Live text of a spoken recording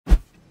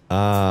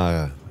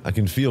Ah, I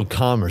can feel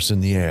commerce in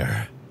the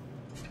air.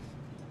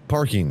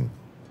 Parking.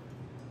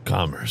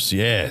 Commerce.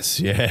 Yes,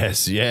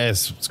 yes,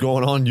 yes. What's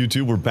going on,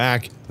 YouTube? We're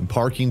back. The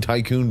Parking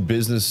Tycoon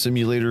business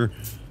simulator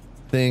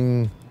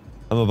thing.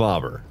 I'm a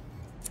bobber.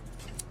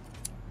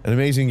 An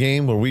amazing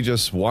game where we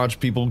just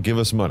watch people give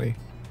us money.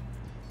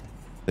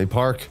 They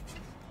park.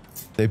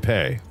 They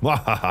pay.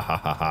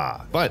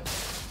 But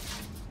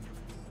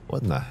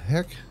what in the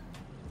heck?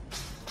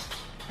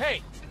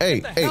 Hey!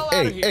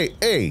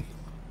 Hey!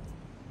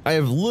 I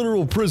have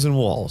literal prison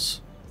walls.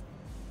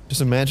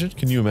 Just imagine,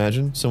 can you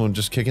imagine someone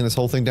just kicking this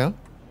whole thing down?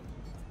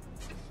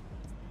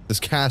 This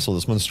castle,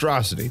 this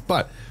monstrosity.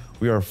 But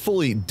we are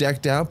fully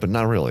decked out, but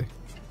not really.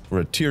 We're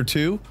at tier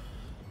 2.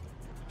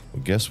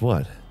 Well, guess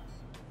what?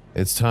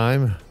 It's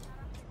time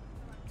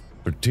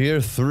for tier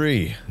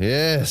 3.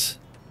 Yes.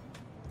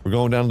 We're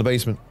going down to the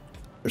basement.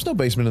 There's no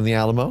basement in the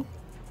Alamo.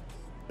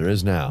 There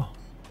is now.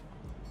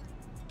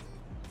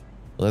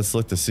 Let's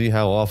look to see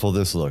how awful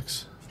this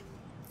looks.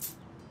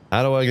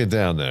 How do I get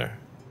down there?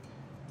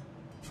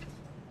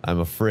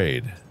 I'm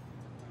afraid.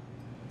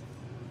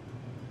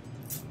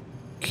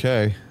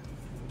 Okay.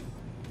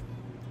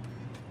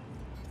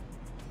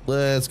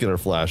 Let's get our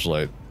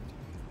flashlight.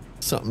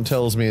 Something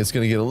tells me it's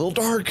gonna get a little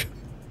dark.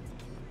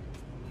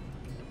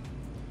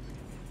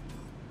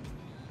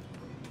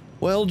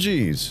 Well,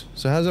 geez.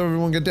 So how's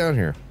everyone get down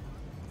here?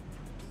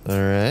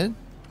 Alright.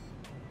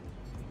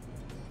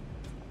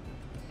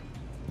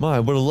 My,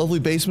 what a lovely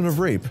basement of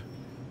rape.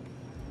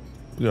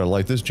 We gotta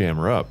light this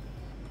jammer up.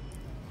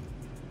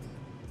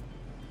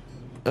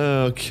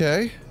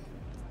 Okay.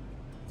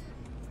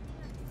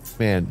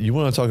 Man, you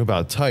want to talk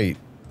about tight?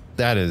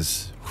 That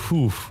is,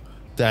 whew,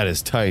 that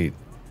is tight.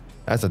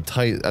 That's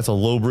a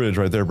low bridge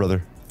right there,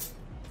 brother.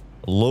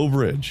 A low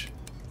bridge.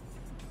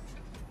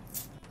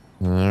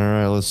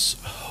 Alright,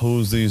 let's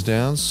hose these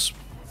down,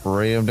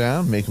 spray them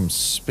down, make them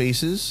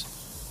spaces.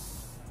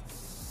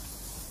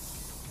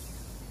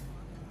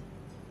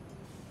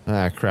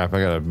 Ah, crap,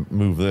 I gotta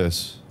move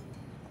this.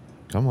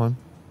 Come on.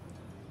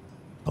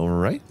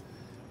 Alright.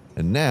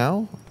 And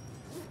now,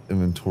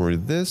 inventory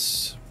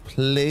this.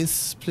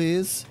 Place,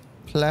 please.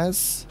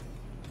 Place.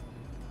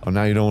 Oh,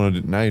 now you don't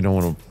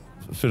want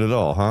to fit it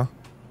all, huh?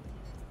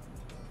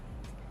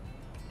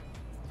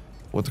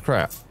 What the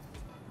crap?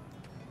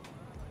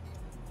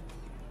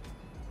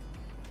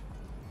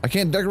 I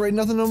can't decorate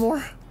nothing no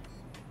more?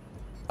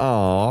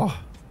 Aww.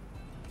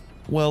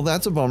 Well,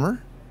 that's a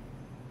bummer.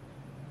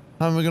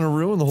 How am I gonna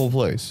ruin the whole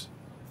place?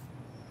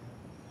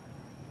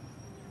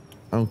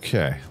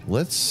 Okay,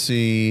 let's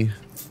see.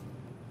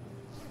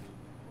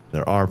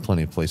 There are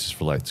plenty of places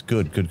for lights.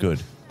 Good, good,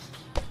 good.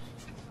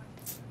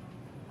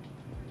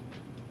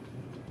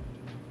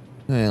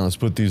 And let's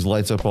put these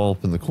lights up all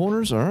up in the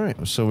corners.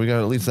 Alright, so we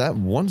got at least that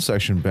one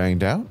section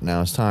banged out.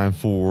 Now it's time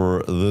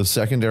for the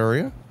second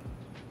area.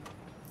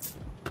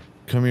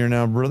 Come here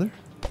now, brother.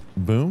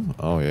 Boom.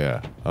 Oh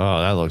yeah. Oh,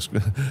 that looks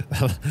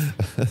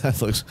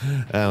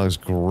that looks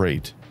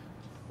great.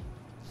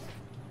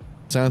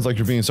 Sounds like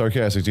you're being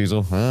sarcastic,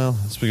 Diesel. Well,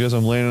 it's because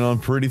I'm laying it on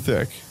pretty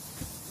thick.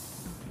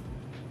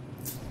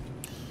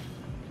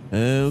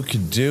 Okie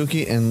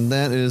dokie, and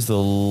that is the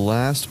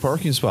last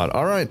parking spot.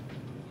 Alright.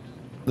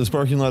 This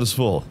parking lot is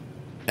full.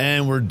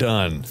 And we're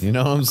done. You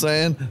know what I'm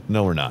saying?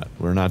 No, we're not.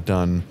 We're not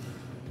done.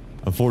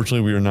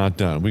 Unfortunately, we are not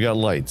done. We got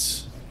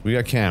lights. We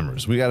got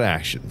cameras. We got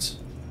actions.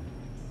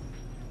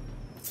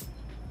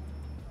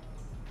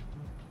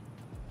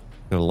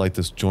 Gotta light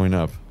this joint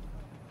up.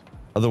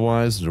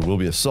 Otherwise, there will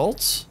be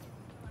assaults.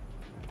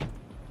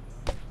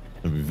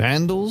 There'll be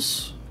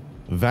vandals.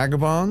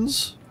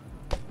 Vagabonds.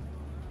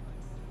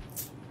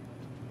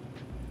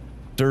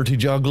 Dirty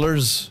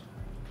jugglers.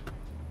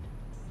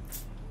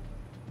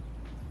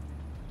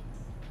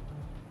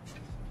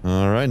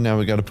 Alright, now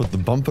we gotta put the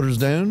bumpers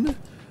down.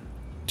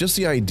 Just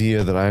the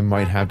idea that I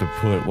might have to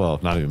put, well,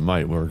 not even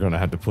might, we're gonna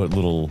have to put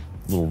little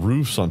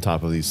roofs on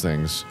top of these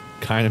things.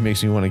 Kinda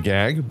makes me want to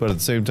gag, but at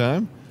the same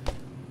time,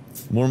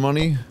 more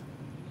money,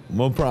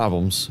 more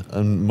problems.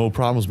 And more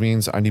problems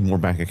means I need more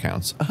bank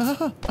accounts.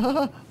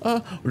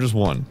 Or just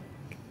one.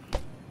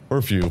 Or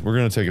a few. We're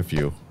gonna take a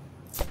few.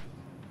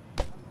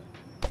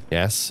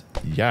 Yes.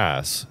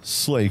 Yes.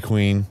 Slay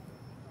Queen.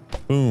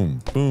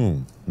 Boom.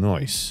 Boom.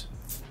 Nice.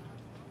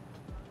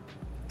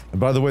 And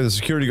by the way, the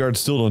security guards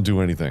still don't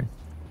do anything.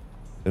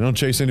 They don't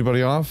chase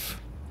anybody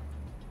off.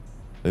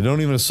 They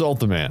don't even assault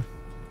the man.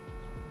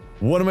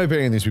 What am I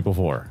paying these people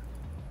for?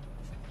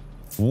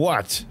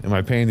 What am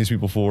I paying these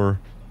people for?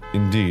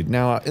 Indeed.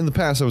 Now, in the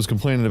past I was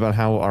complaining about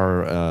how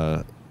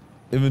our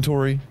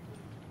inventory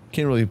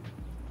can't really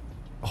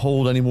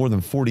hold any more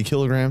than 40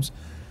 kilograms.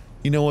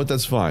 You know what?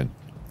 That's fine.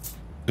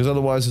 Because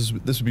otherwise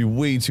this would be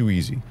way too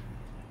easy.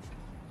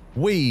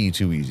 Way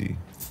too easy.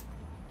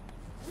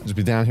 Just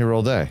be down here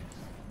all day.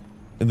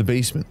 In the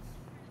basement.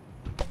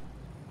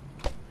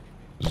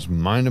 Just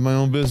minding my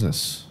own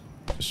business.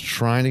 Just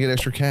trying to get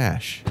extra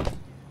cash.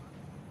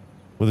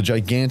 With a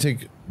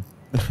gigantic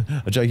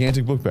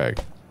book bag.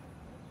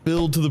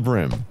 Filled to the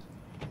brim.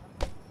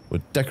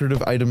 With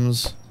decorative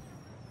items.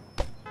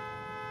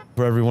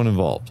 for everyone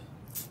involved.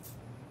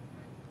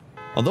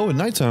 Although at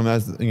nighttime,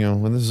 as you know,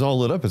 when this is all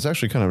lit up, it's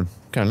actually kind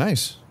of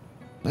nice,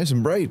 nice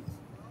and bright.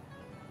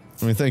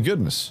 I mean, thank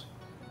goodness.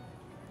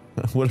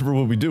 Whatever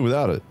would we do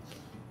without it?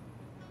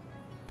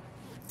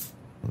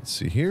 Let's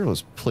see here.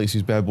 Let's place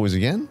these bad boys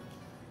again.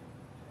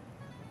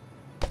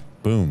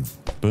 Boom,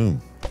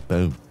 boom,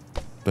 boom,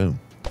 boom,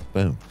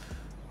 boom.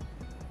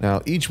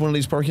 Now, each one of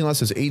these parking lots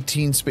has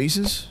 18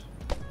 spaces.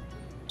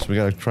 So we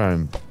gotta try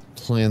and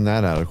plan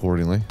that out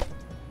accordingly.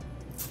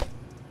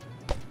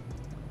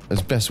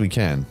 As best we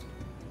can.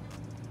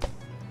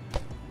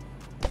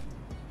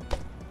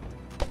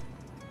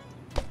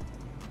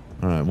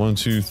 Alright, 1,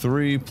 2,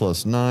 3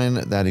 plus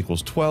 9, that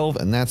equals 12,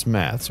 and that's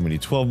math. So we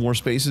need 12 more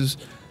spaces.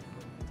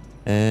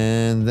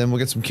 And then we'll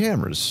get some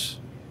cameras.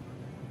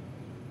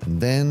 And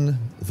then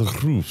the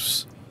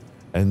roofs.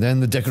 And then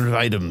the decorative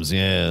items.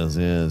 Yes,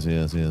 yes,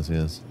 yes, yes,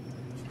 yes.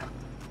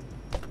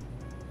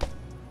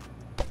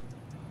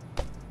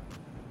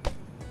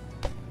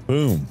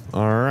 Boom.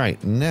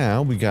 Alright,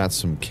 now we got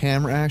some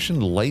camera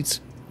action.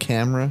 Lights,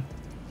 camera,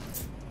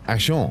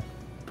 action.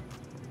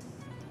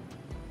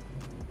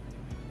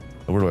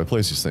 Where do I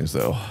place these things,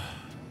 though?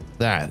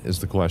 That is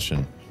the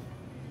question.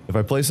 If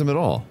I place them at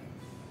all.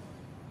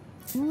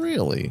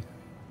 Really?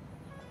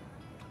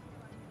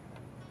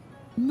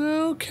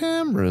 No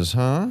cameras,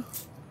 huh?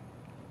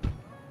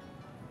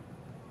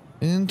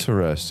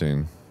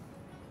 Interesting.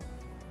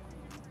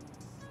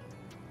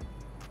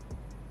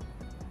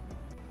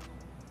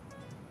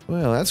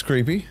 Well, that's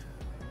creepy.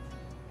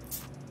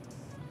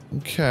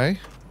 Okay.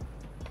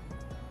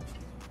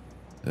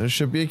 There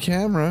should be a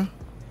camera.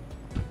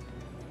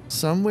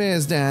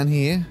 Somewhere's down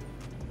here.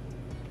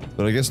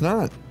 But I guess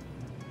not.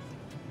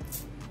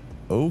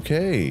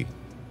 Okay.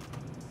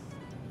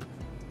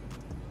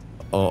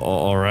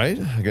 Alright.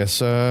 I guess,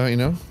 you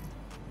know.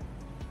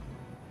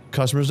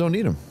 Customers don't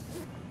need them.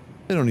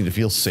 They don't need to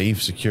feel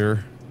safe,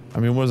 secure. I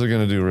mean, what is it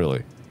going to do,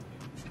 really?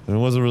 I mean,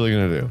 what's it really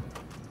going to do?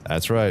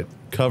 That's right.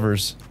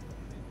 Covers.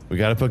 We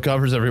got to put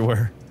covers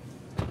everywhere.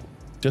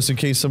 Just in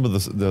case some of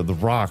the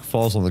rock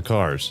falls on the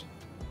cars.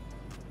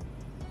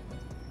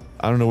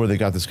 I don't know where they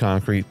got this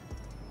concrete.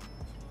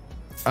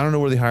 I don't know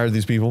where they hired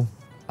these people.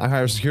 I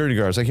hire security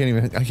guards. I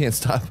can't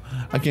stop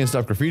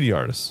graffiti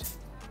artists.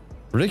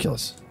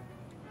 Ridiculous.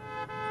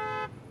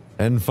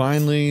 And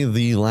finally,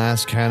 the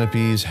last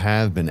canopies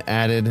have been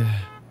added.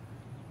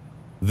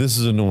 This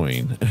is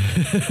annoying.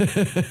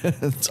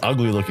 It's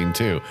ugly looking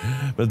too.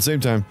 But at the same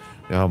time,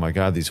 oh my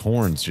god, these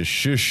horns just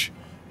shush.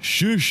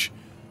 Shush.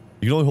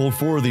 You can only hold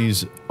 4 of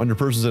these under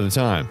persons at a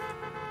time.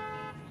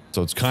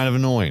 So it's kind of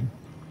annoying.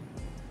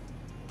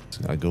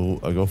 I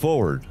go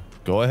forward.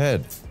 Go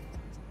ahead.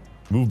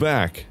 Move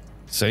back.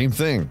 Same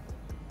thing.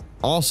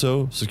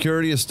 Also,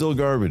 security is still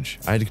garbage.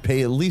 I had to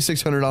pay at least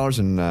 $600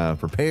 in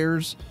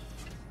repairs.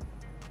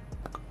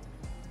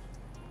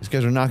 These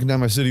guys are knocking down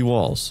my city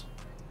walls.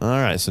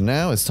 Alright, so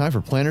now it's time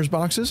for planners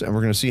boxes, and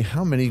we're going to see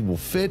how many will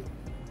fit.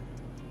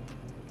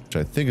 Which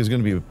I think is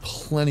going to be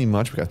plenty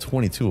much. We got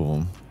 22 of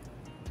them.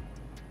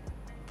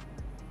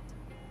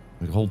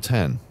 We can hold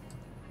 10.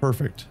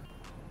 Perfect.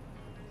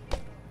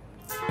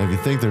 Now if you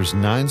think there's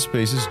 9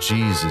 spaces,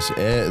 Jesus,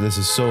 this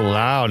is so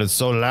loud. It's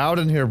so loud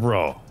in here,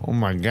 bro. Oh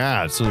my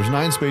god. So there's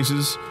 9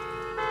 spaces,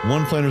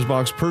 1 planner's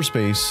box per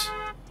space.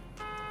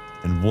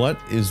 And what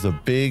is the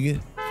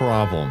big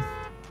problem?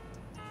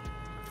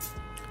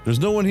 There's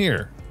no one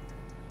here.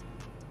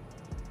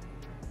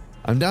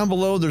 I'm down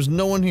below, there's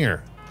no one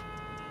here.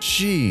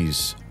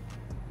 Jeez.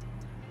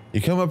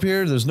 You come up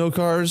here, there's no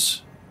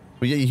cars,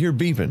 but yet you hear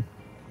beeping.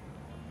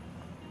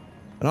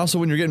 And also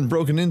when you're getting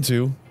broken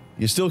into,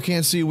 you still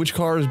can't see which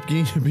car is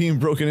being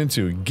broken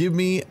into. Give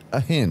me a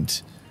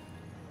hint.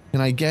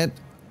 Can I get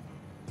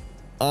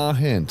a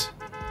hint?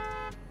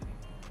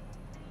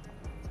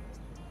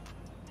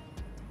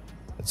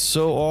 It's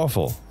so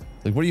awful.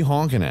 Like, what are you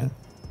honking at?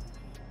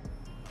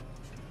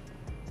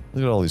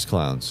 Look at all these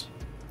clowns.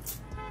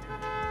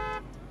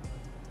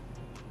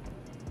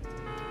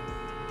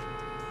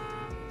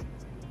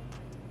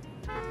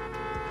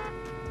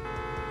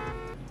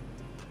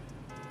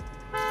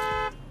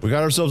 We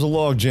got ourselves a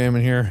log jam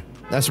in here.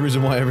 That's the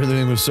reason why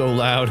everything was so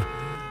loud.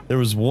 There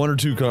was 1 or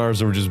 2 cars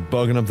that were just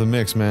bugging up the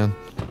mix, man.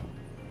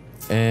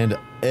 And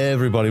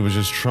everybody was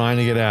just trying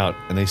to get out.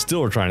 And they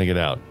still are trying to get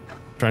out.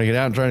 Trying to get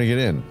out and trying to get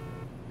in.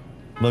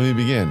 Let me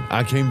begin.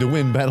 I came to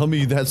win. Battle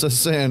me. That's a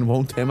sin.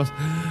 Won't tame us.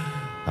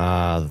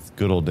 Ah,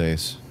 good old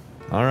days.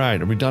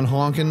 Alright, are we done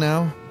honking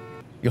now?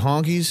 You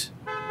honkies?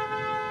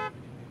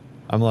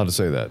 I'm allowed to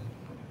say that.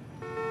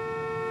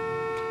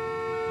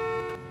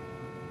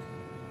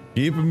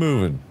 Keep it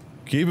moving.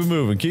 Keep it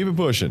moving. Keep it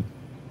pushing.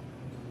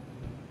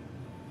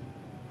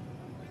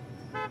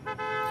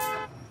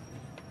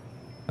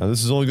 Now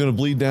this is only going to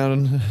bleed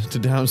down to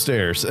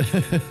downstairs.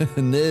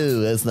 No,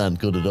 that's not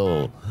good at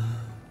all.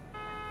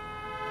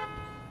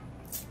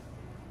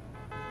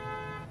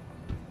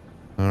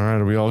 Alright,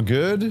 are we all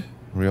good?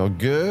 Are we all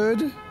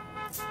good?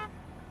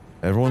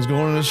 Everyone's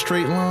going in a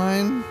straight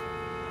line.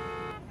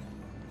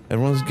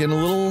 Everyone's getting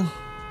a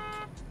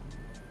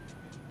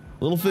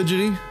little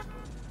fidgety.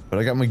 But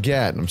I got my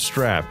gat and I'm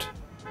strapped.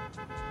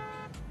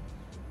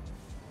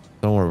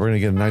 Don't worry, we're gonna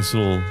get a nice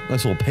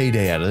little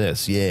payday out of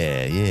this.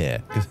 Yeah, yeah.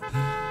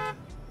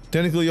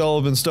 Technically, y'all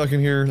have been stuck in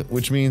here,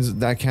 which means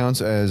that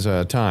counts as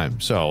time.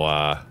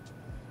 So,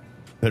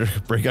 better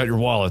break out your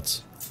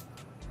wallets.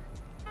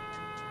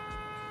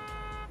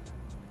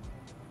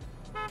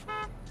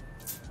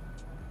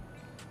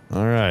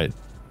 All right.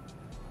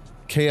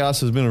 Chaos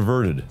has been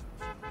averted.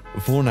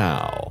 For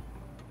now.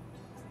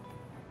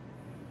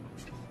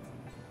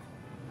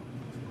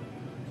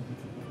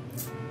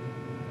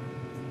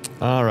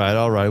 All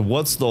right.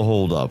 What's the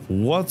holdup?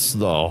 What's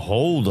the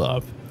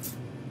holdup?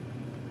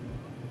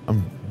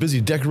 I'm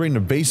busy decorating the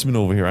basement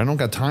over here. I don't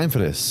got time for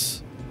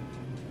this.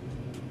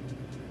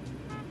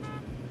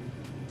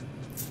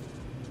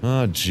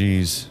 Oh,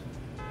 jeez.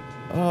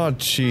 Oh,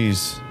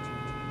 jeez.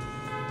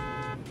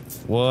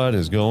 What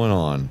is going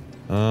on?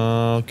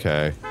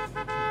 Okay.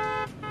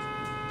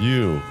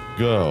 You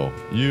go.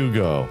 You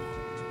go.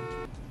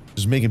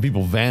 Just making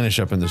people vanish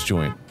up in this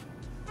joint.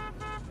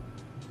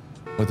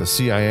 Like the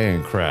CIA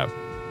and crap.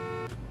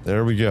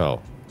 There we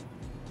go.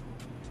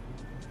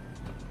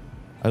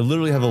 I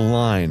literally have a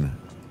line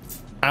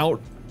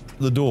out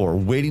the door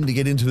waiting to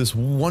get into this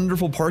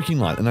wonderful parking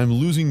lot, and I'm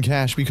losing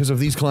cash because of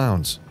these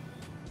clowns.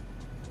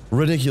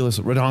 Ridiculous.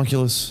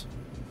 Redonkulous.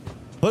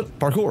 But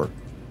parkour.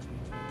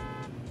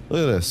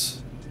 Look at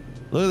this.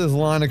 Look at this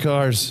line of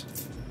cars.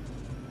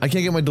 I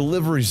can't get my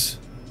deliveries.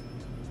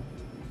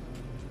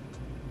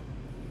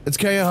 It's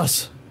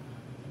chaos.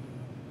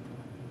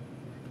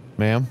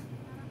 Ma'am.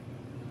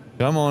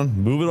 Come on.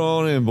 Move it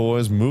on in,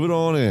 boys. Move it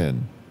on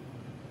in.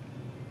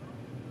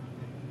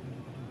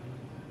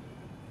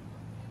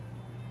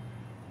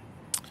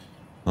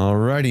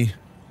 Alrighty.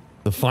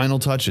 The final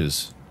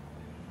touches.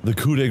 The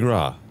coup de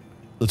grace.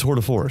 The tour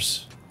de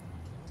force.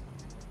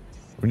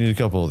 We need a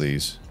couple of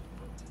these.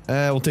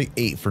 We'll take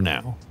 8 for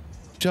now.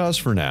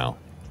 Just for now.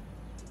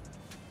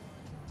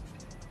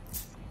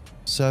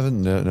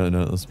 7? No.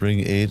 Let's bring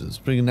 8. Let's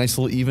bring a nice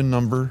little even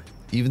number.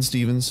 Even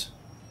Stevens.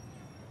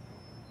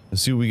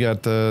 Let's see what we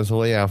got to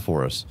lay out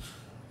for us.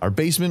 Our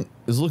basement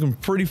is looking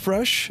pretty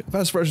fresh.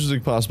 About as fresh as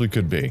it possibly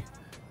could be.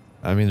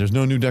 I mean, there's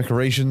no new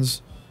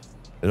decorations.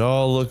 It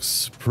all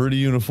looks pretty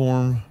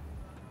uniform.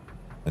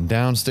 And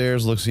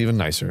downstairs looks even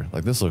nicer.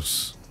 Like this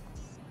looks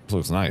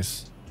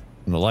nice.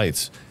 And the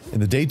lights. In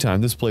the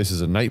daytime, this place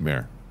is a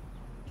nightmare.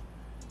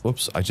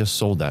 Whoops, I just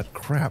sold that.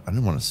 Crap, I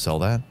didn't want to sell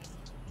that.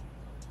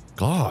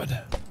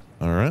 God.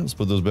 Alright, let's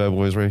put those bad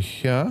boys right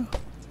here.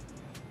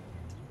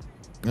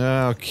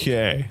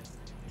 Okay.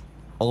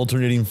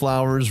 Alternating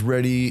flowers,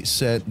 ready,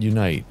 set,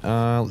 unite.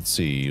 Let's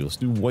see. Let's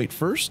do white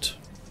first.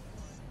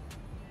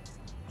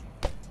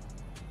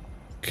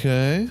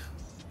 Okay.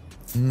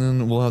 And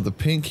then we'll have the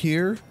pink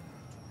here.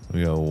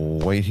 We got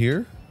white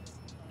here.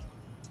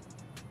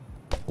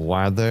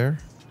 White there.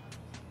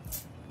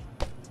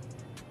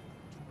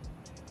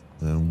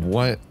 Then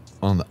white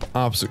on the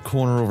opposite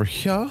corner over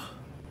here.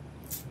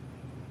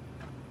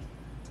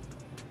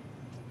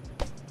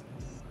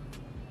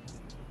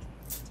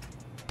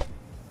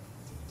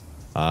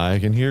 I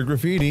can hear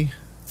graffiti.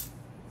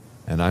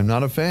 And I'm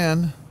not a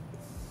fan.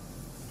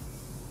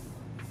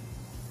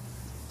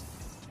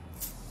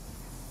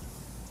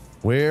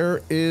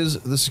 Where is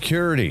the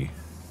security?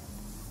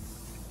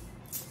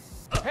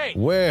 Hey!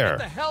 Where? Get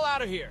the hell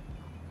out of here!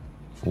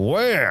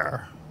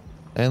 Where?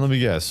 And let me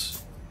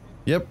guess.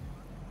 Yep.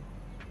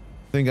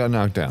 Thing got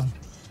knocked down.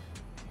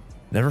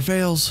 Never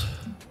fails.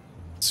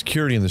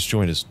 Security in this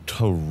joint is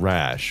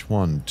trash.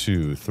 1,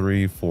 2,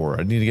 3, 4.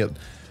 I need to get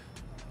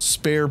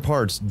spare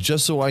parts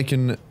just so I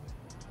can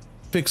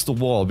fix the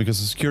wall because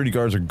the security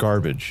guards are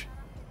garbage.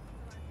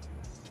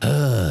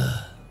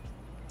 But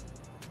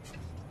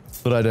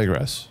I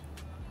digress.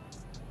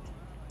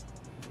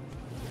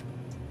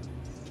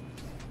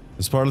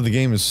 This part of the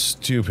game is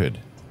stupid.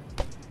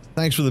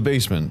 Thanks for the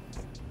basement.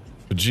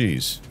 But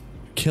geez.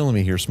 You're killing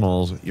me here,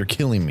 Smalls. You're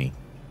killing me.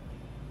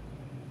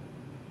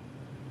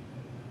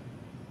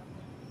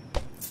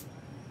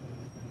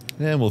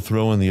 And we'll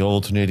throw in the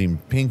alternating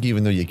pink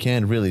even though you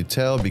can't really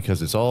tell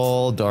because it's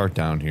all dark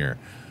down here.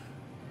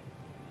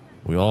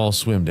 We all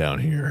swim down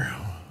here.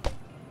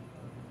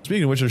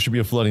 Speaking of which, there should be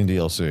a flooding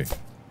DLC.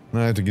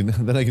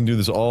 Then I can do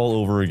this all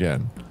over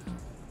again.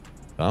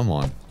 Come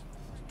on.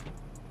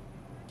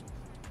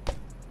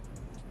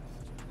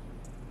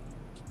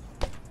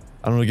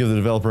 I don't want to give the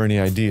developer any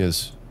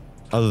ideas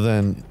other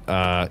than,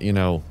 you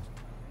know,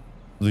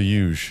 the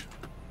huge.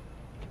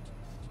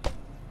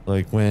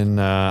 Like when,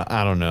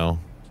 I don't know,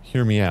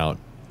 hear me out.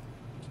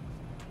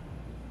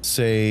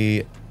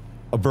 Say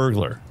a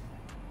burglar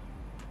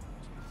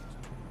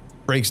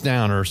breaks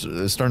down or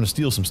is starting to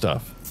steal some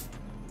stuff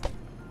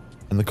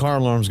and the car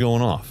alarm's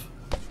going off.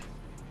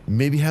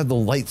 Maybe have the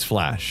lights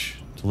flash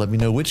to let me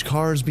know which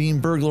car is being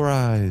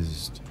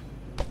burglarized.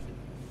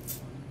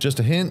 Just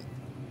a hint.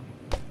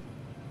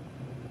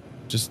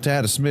 Just a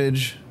tad, a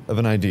smidge of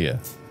an idea.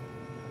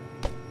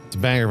 It's a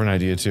banger of an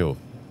idea, too.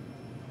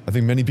 I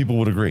think many people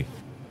would agree.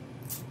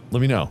 Let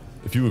me know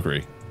if you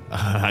agree.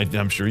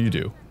 I'm sure you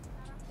do.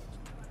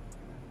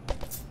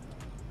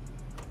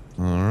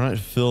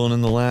 Alright, filling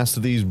in the last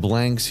of these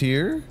blanks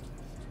here.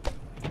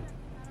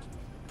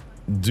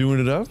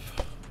 Doing it up.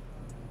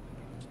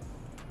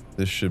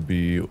 This should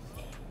be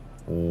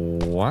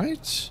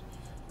white.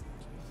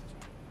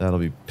 That'll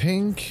be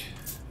pink.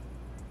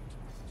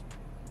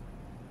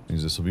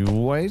 Means this will be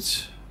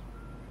white.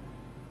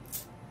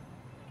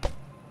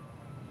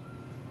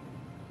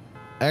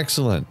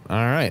 Excellent.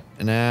 Alright,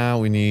 now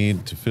we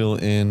need to fill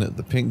in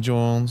the pink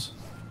joints.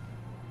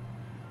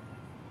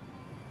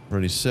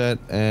 Ready, set,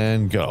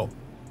 and go.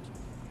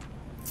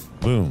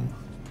 Boom.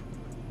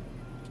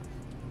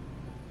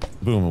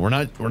 Boom. We're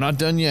not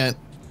done yet.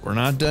 We're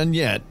not done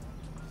yet.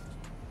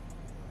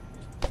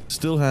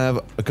 Still have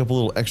a couple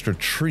little extra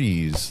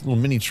trees, little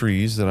mini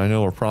trees that I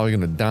know are probably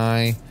going to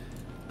die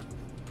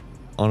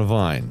on a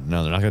vine.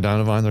 No, they're not going to die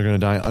on a vine. They're going to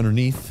die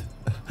underneath,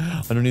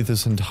 underneath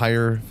this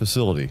entire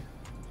facility.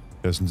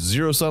 Because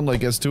zero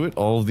sunlight gets to it,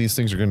 all of these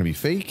things are going to be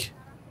fake.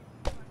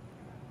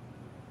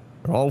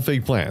 They're all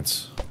fake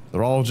plants.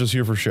 They're all just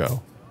here for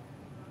show.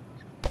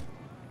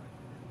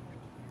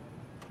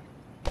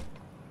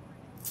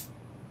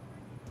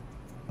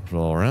 Put it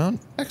all around.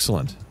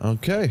 Excellent.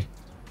 Okay.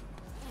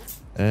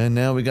 And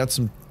now we got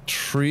some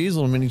trees,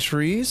 little mini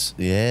trees.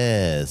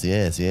 Yes,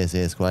 yes, yes,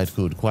 yes. Quite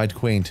good. Quite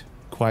quaint.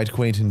 Quite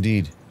quaint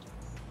indeed.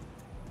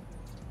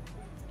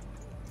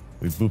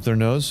 We boop their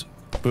nose.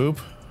 Boop.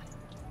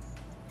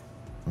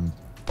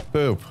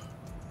 Boop.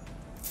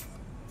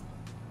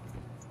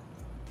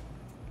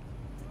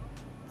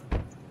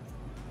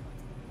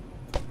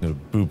 Gonna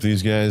boop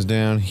these guys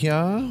down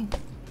here.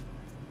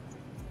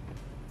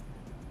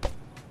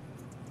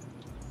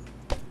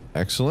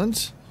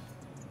 Excellent.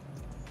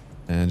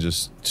 And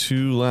just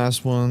two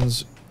last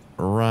ones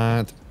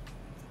right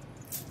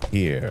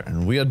here.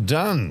 And we are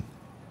done.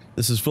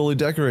 This is fully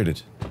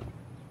decorated.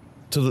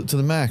 To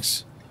the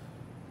max.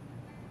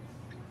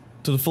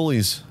 To the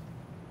fullies.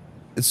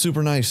 It's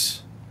super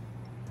nice.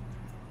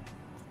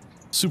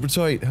 Super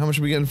tight. How much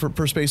are we getting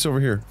per space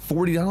over here?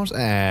 $40?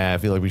 Ah, I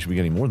feel like we should be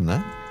getting more than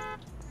that.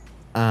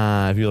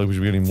 I feel like we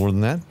should be getting more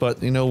than that,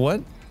 but you know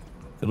what?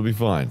 It'll be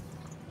fine.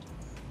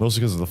 Mostly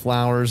because of the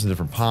flowers and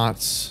different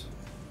pots.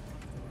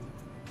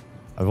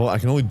 I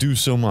can only do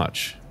so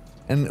much.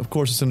 And of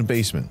course it's in the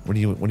basement. What do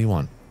you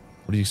want?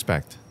 What do you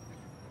expect?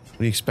 What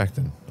are you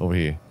expecting over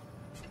here?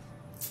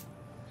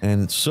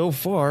 And so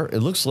far, it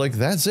looks like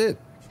that's it.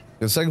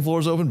 The second floor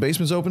is open,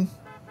 basement's open.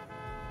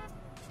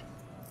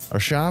 Our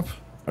shop,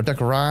 our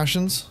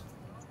decorations.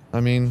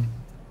 I mean,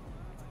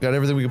 got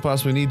everything we could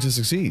possibly need to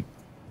succeed.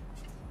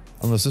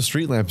 Unless the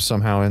street lamp is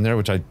somehow in there,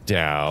 which I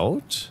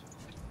doubt.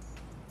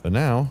 But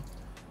now,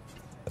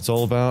 it's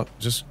all about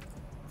just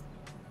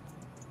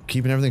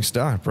keeping everything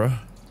stocked, bro.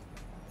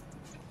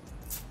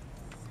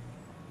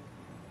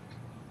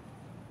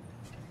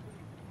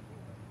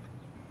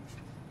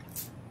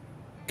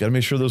 Gotta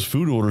make sure those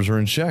food orders are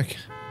in check.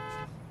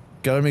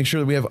 Gotta make sure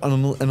that we have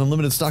an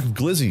unlimited stock of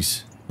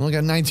glizzies. We only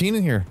got 19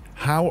 in here.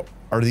 How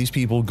are these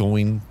people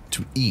going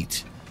to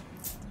eat?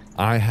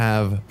 I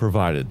have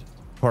provided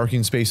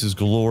parking spaces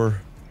galore,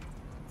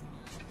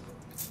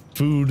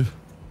 food,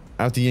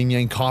 out the yin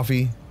yang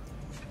coffee.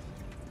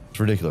 It's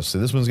ridiculous. So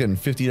this one's getting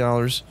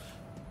 $50,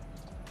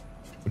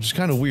 which is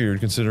kind of weird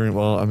considering,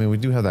 well, I mean, we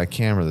do have that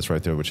camera that's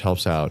right there, which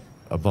helps out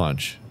a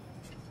bunch.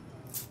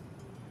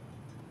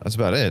 That's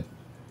about it.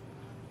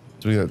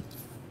 So we got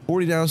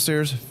 40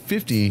 downstairs,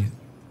 50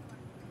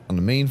 on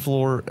the main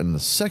floor, and the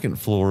second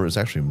floor is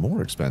actually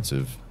more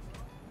expensive.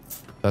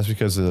 That's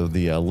because of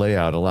the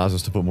layout allows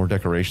us to put more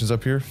decorations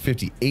up here.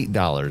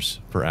 $58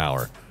 per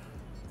hour.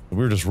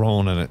 We're just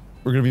rolling in it.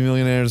 We're gonna be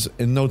millionaires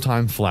in no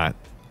time flat.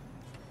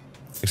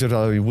 Except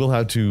we will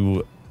have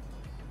to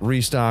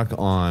restock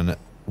on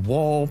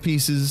wall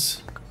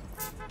pieces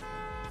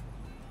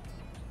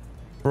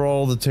for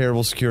all the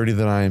terrible security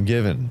that I am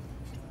given.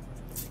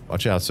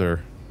 Watch out,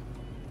 sir.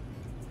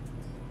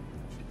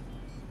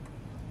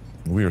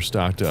 We are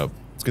stocked up.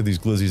 Let's get these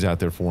glizzies out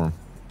there for him.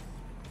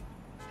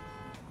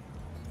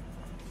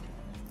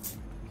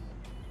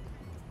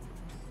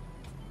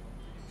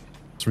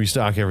 Let's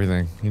restock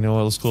everything. You know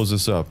what? Let's close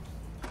this up.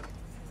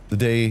 The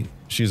day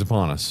she is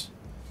upon us.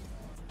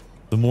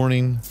 The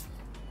morning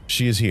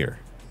she is here.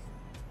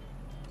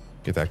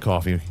 Get that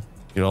coffee.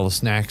 Get all the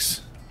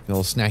snacks. Get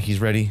all the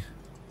snackies ready.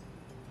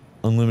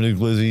 Unlimited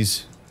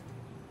glizzies.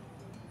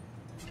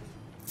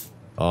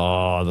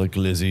 Oh, the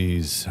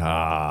glizzies.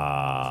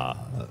 Ah.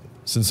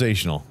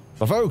 Sensational.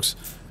 But folks,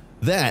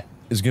 that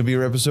is going to be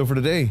our episode for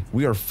today.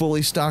 We are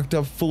fully stocked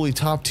up, fully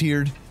top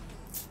tiered.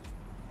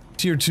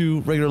 Tier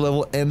 2, regular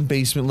level, and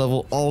basement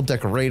level, all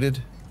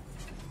decorated.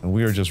 And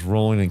we are just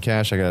rolling in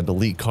cash. I gotta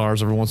delete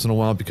cars every once in a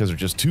while because there's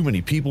just too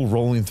many people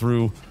rolling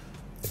through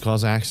that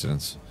cause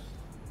accidents.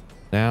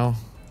 Now,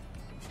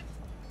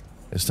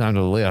 it's time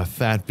to lay a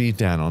fat beat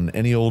down on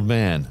any old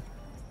man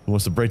who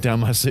wants to break down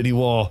my city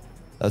wall.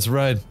 That's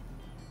right.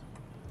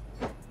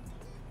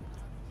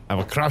 I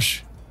will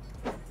crush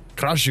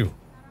you.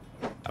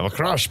 I will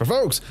crush. But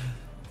folks,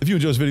 If you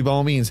enjoy this video, by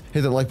all means,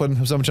 hit that like button,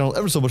 helps out my channel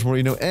ever so much more,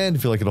 you know, and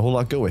if you like it a whole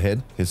lot, go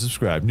ahead, hit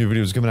subscribe. New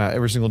videos coming out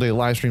every single day,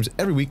 live streams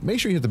every week. Make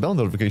sure you hit the bell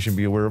notification,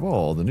 be aware of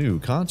all the new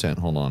content.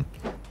 Hold on.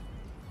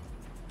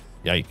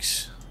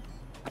 Yikes.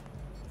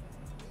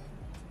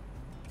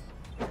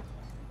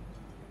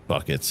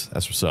 Buckets.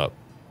 That's what's up.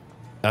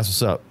 That's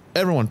what's up.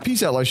 Everyone,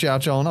 peace out, like,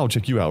 shout, y'all, and I'll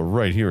check you out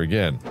right here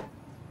again.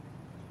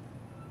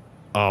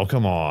 Oh,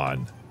 come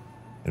on.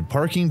 And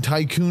Parking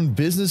Tycoon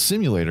Business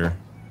Simulator.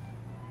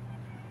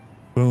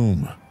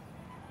 Boom.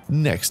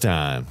 Next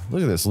time.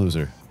 Look at this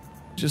loser.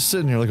 Just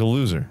sitting here like a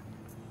loser.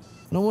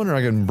 No wonder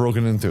I got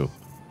broken into.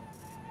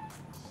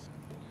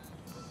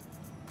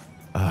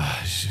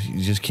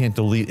 You just can't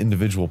delete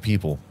individual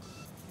people.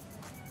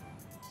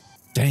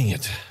 Dang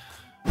it.